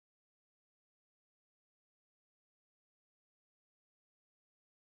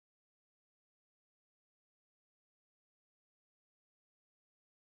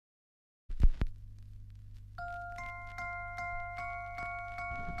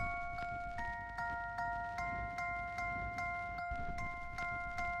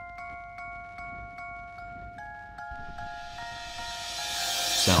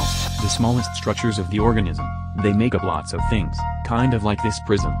the smallest structures of the organism. They make up lots of things, kind of like this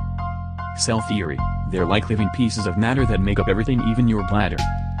prism. Cell theory, they're like living pieces of matter that make up everything, even your bladder.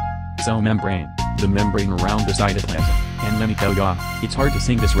 Cell membrane, the membrane around the cytoplasm, and let me tell ya, it's hard to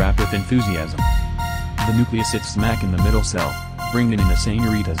sing this rap with enthusiasm. The nucleus sits smack in the middle cell, bringing in the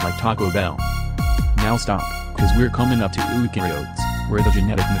senoritas like Taco Bell. Now stop, cause we're coming up to eukaryotes, where the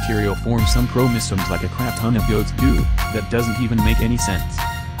genetic material forms some chromosomes like a crap ton of goats do, that doesn't even make any sense.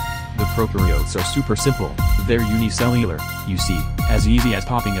 The prokaryotes are super simple, they're unicellular, you see, as easy as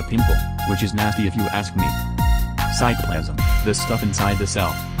popping a pimple, which is nasty if you ask me. Cytoplasm, the stuff inside the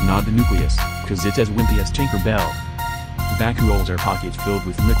cell, not the nucleus, cause it's as wimpy as Tinker Bell. Vacuoles are pockets filled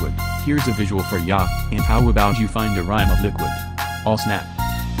with liquid, here's a visual for ya, and how about you find a rhyme of liquid? All snap.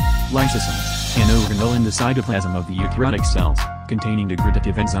 Lysosomes, an organelle in the cytoplasm of the eukaryotic cells, containing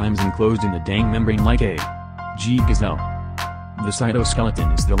degradative enzymes enclosed in the dang membrane like a gazelle. The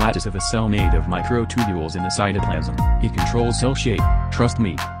cytoskeleton is the lattice of a cell made of microtubules in the cytoplasm. It controls cell shape, trust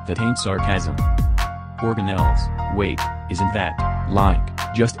me, that ain't sarcasm. Organelles, wait, isn't that,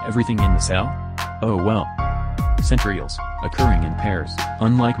 like, just everything in the cell? Oh well. Centrioles, occurring in pairs,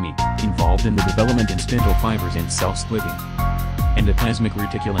 unlike me, involved in the development in spindle fibers and cell splitting. Endoplasmic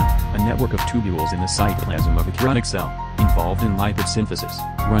reticulum, a network of tubules in the cytoplasm of a eukaryotic cell, involved in lipid synthesis.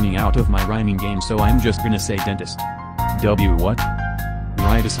 Running out of my rhyming game, so I'm just gonna say dentist. W what?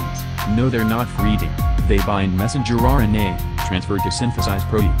 Ribosomes, no they're not for eating, they bind messenger RNA, transferred to synthesize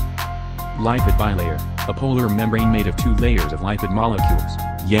protein. Lipid bilayer, a polar membrane made of two layers of lipid molecules.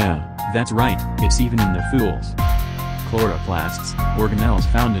 Yeah, that's right, it's even in the fools. Chloroplasts, organelles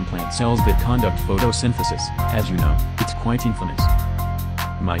found in plant cells that conduct photosynthesis. As you know, it's quite infamous.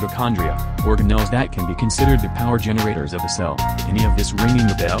 Mitochondria, organelles that can be considered the power generators of a cell. Any of this ringing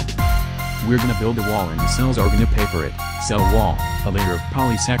a bell? We're gonna build a wall and the cells are gonna paper it. Cell wall, a layer of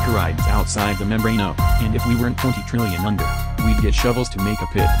polysaccharides outside the membrane. Oh, and if we weren't 20 trillion under, we'd get shovels to make a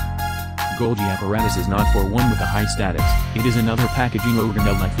pit. Golgi apparatus is not for one with a high status, it is another packaging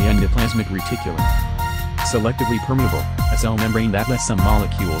organelle like the endoplasmic reticulum. Selectively permeable, a cell membrane that lets some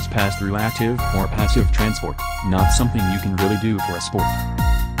molecules pass through active or passive transport, not something you can really do for a sport.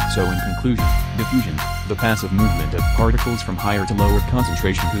 So in conclusion, diffusion, the passive movement of particles from higher to lower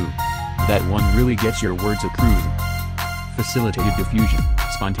concentration. Who? That one really gets your words a-cruising. Facilitated diffusion,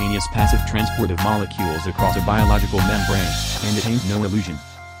 spontaneous passive transport of molecules across a biological membrane, and it ain't no illusion.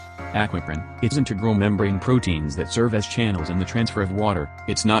 Aquaporin, it's integral membrane proteins that serve as channels in the transfer of water.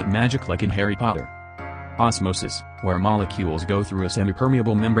 It's not magic like in Harry Potter. Osmosis, where molecules go through a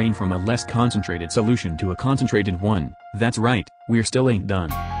semi-permeable membrane from a less concentrated solution to a concentrated one. That's right, we're still ain't done.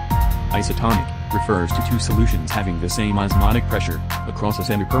 Isotonic, refers to two solutions having the same osmotic pressure, across a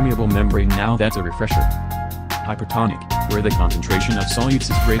semi-permeable membrane. Now that's a refresher. Hypertonic, where the concentration of solutes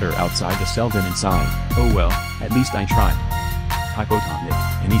is greater outside the cell than inside. Oh well, at least I tried.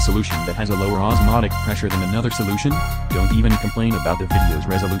 Hypotonic, any solution that has a lower osmotic pressure than another solution? Don't even complain about the video's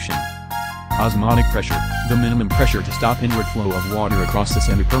resolution. Osmotic pressure, the minimum pressure to stop inward flow of water across the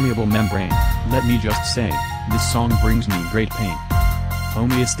semi-permeable membrane. Let me just say, this song brings me great pain.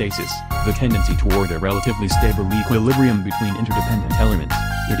 Homeostasis, the tendency toward a relatively stable equilibrium between interdependent elements.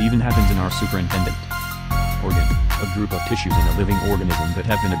 It even happens in our superintendent. Organ, a group of tissues in a living organism that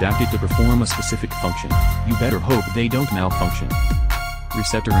have been adapted to perform a specific function. You better hope they don't malfunction.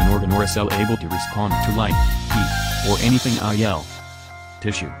 Receptor, an organ or a cell able to respond to light, heat, or anything IL.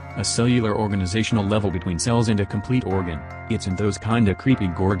 Tissue, a cellular organizational level between cells and a complete organ. It's in those kinda creepy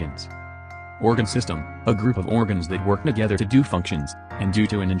gorgons. Organ system, a group of organs that work together to do functions, and due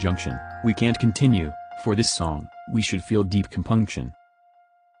to an injunction, we can't continue. For this song, we should feel deep compunction.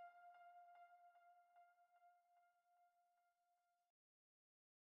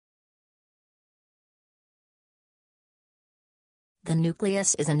 The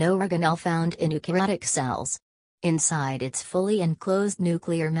nucleus is an organelle found in eukaryotic cells. Inside its fully enclosed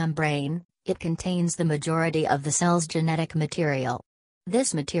nuclear membrane, it contains the majority of the cell's genetic material.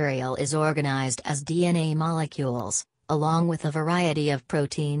 This material is organized as DNA molecules, along with a variety of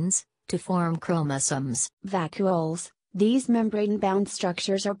proteins, to form chromosomes. Vacuoles. These membrane-bound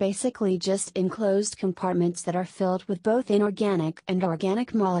structures are basically just enclosed compartments that are filled with both inorganic and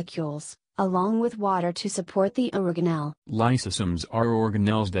organic molecules, along with water to support the organelle. Lysosomes are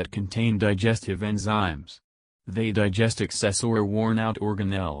organelles that contain digestive enzymes. They digest excess or worn-out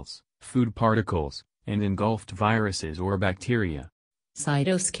organelles, food particles, and engulfed viruses or bacteria.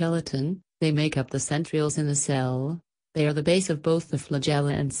 Cytoskeleton, they make up the centrioles in the cell. They are the base of both the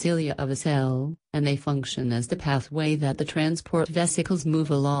flagella and cilia of a cell, and they function as the pathway that the transport vesicles move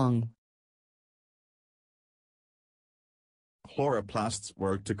along. chloroplasts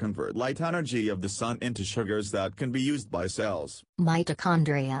work to convert light energy of the sun into sugars that can be used by cells.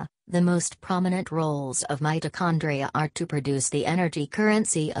 Mitochondria. The most prominent roles of mitochondria are to produce the energy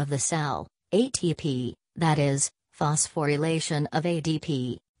currency of the cell, ATP, that is, phosphorylation of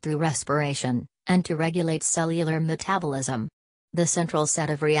ADP, through respiration, and to regulate cellular metabolism. The central set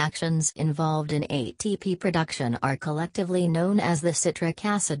of reactions involved in ATP production are collectively known as the citric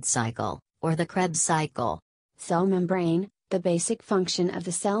acid cycle, or the Krebs cycle. Cell membrane. The basic function of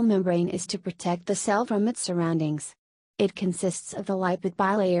the cell membrane is to protect the cell from its surroundings. It consists of the lipid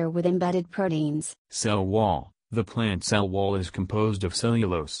bilayer with embedded proteins. Cell wall. The plant cell wall is composed of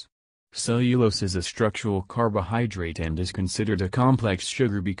cellulose. Cellulose is a structural carbohydrate and is considered a complex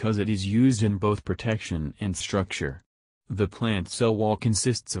sugar because it is used in both protection and structure. The plant cell wall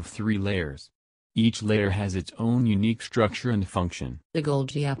consists of 3 layers. Each layer has its own unique structure and function. The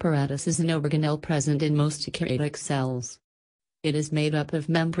Golgi apparatus is an organelle present in most eukaryotic cells. It is made up of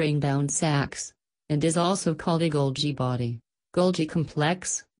membrane-bound sacs, and is also called a Golgi body, Golgi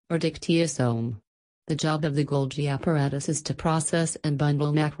complex, or dictyosome. The job of the Golgi apparatus is to process and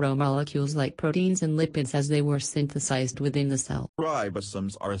bundle macromolecules like proteins and lipids as they were synthesized within the cell.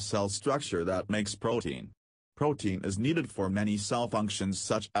 Ribosomes are a cell structure that makes protein. Protein is needed for many cell functions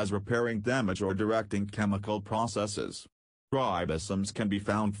such as repairing damage or directing chemical processes. Ribosomes can be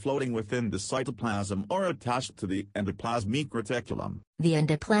found floating within the cytoplasm or attached to the endoplasmic reticulum. The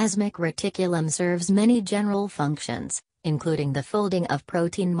endoplasmic reticulum serves many general functions, including the folding of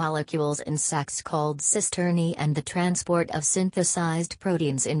protein molecules in sacs called cisternae and the transport of synthesized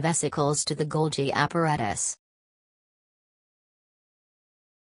proteins in vesicles to the Golgi apparatus.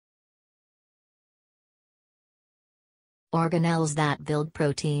 Organelles that build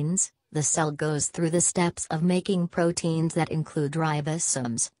proteins. The cell goes through the steps of making proteins that include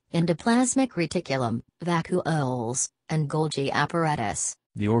ribosomes, endoplasmic reticulum, vacuoles, and Golgi apparatus.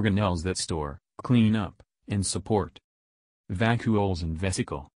 The organelles that store, clean up, and support. Vacuoles and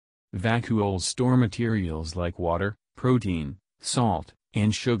vesicle. Vacuoles store materials like water, protein, salt,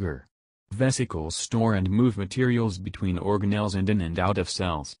 and sugar. Vesicles store and move materials between organelles and in and out of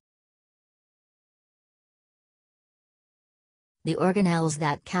cells. The organelles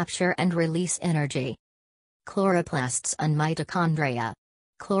that capture and release energy. Chloroplasts and mitochondria.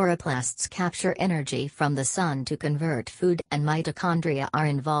 Chloroplasts capture energy from the sun to convert food, and mitochondria are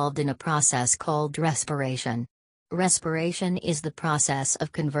involved in a process called respiration. Respiration is the process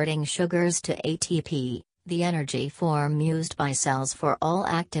of converting sugars to ATP, the energy form used by cells for all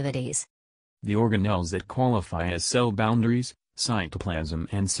activities. The organelles that qualify as cell boundaries, cytoplasm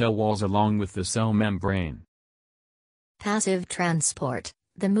and cell walls along with the cell membrane. Passive transport,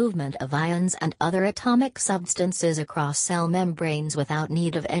 the movement of ions and other atomic substances across cell membranes without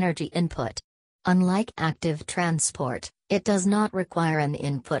need of energy input. Unlike active transport, it does not require an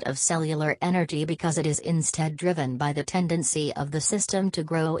input of cellular energy because it is instead driven by the tendency of the system to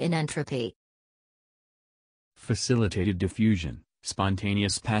grow in entropy. Facilitated diffusion,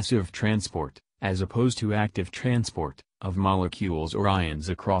 spontaneous passive transport, as opposed to active transport, of molecules or ions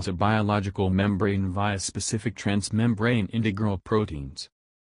across a biological membrane via specific transmembrane integral proteins.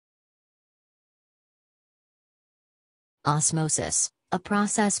 Osmosis, a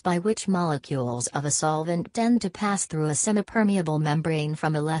process by which molecules of a solvent tend to pass through a semipermeable membrane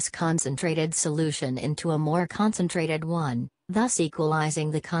from a less concentrated solution into a more concentrated one, thus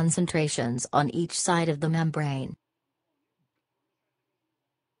equalizing the concentrations on each side of the membrane.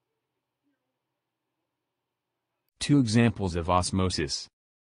 Two examples of osmosis.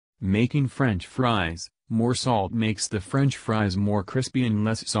 Making French fries. More salt makes the French fries more crispy and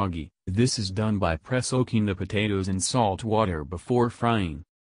less soggy. This is done by pre-soaking the potatoes in salt water before frying.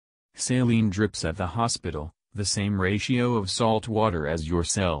 Saline drips at the hospital, the same ratio of salt water as your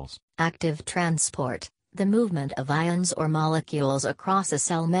cells. Active transport, the movement of ions or molecules across a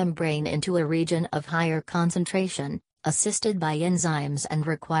cell membrane into a region of higher concentration, assisted by enzymes and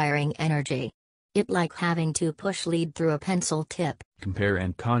requiring energy. It like having to push lead through a pencil tip. Compare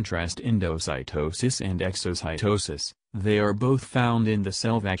and contrast endocytosis and exocytosis. They are both found in the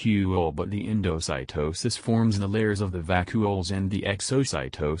cell vacuole, but the endocytosis forms the layers of the vacuoles and the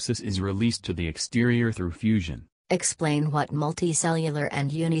exocytosis is released to the exterior through fusion. Explain what multicellular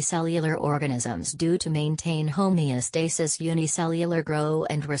and unicellular organisms do to maintain homeostasis. Unicellular grow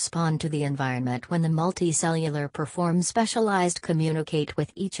and respond to the environment when the multicellular perform specialized communicate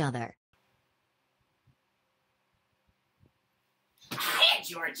with each other. Hey,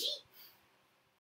 Georgie!